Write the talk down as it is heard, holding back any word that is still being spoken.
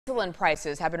Insulin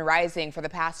prices have been rising for the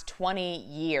past 20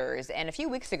 years, and a few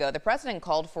weeks ago, the president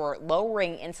called for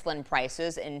lowering insulin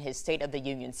prices in his State of the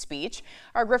Union speech.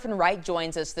 Our Griffin Wright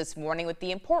joins us this morning with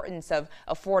the importance of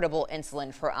affordable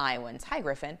insulin for Iowans. Hi,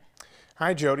 Griffin.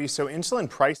 Hi, Jody. So insulin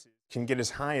prices can get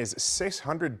as high as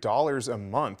 $600 a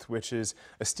month, which is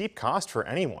a steep cost for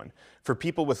anyone. For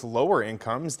people with lower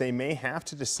incomes, they may have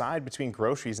to decide between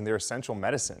groceries and their essential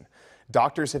medicine.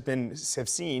 Doctors have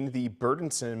seen the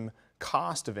burdensome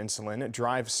cost of insulin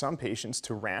drive some patients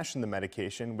to ration the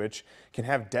medication, which can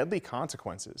have deadly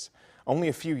consequences. Only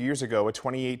a few years ago, in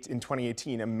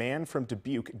 2018, a man from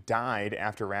Dubuque died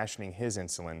after rationing his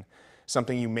insulin.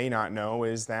 Something you may not know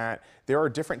is that there are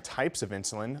different types of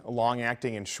insulin,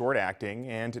 long-acting and short-acting,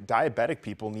 and diabetic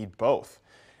people need both.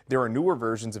 There are newer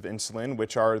versions of insulin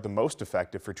which are the most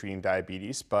effective for treating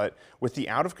diabetes, but with the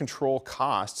out-of-control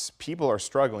costs, people are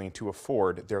struggling to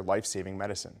afford their life-saving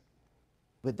medicine.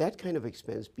 With that kind of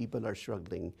expense, people are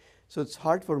struggling. So it's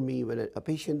hard for me when a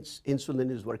patient's insulin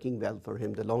is working well for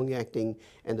him, the long-acting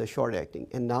and the short-acting,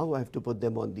 and now I have to put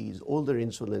them on these older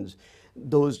insulins.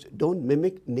 Those don't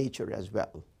mimic nature as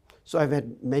well. So I've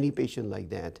had many patients like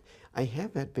that. I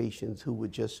have had patients who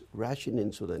would just ration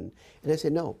insulin, and I say,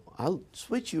 no, I'll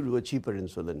switch you to a cheaper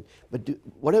insulin, but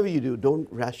whatever you do,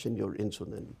 don't ration your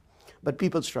insulin. But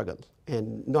people struggle,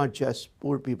 and not just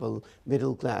poor people,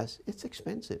 middle class. It's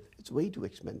expensive. It's way too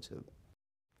expensive.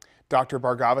 Dr.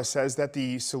 Bhargava says that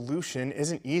the solution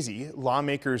isn't easy.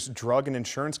 Lawmakers, drug and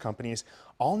insurance companies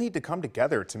all need to come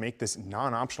together to make this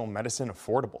non-optional medicine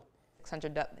affordable.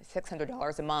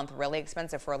 $600 a month, really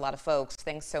expensive for a lot of folks.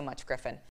 Thanks so much, Griffin.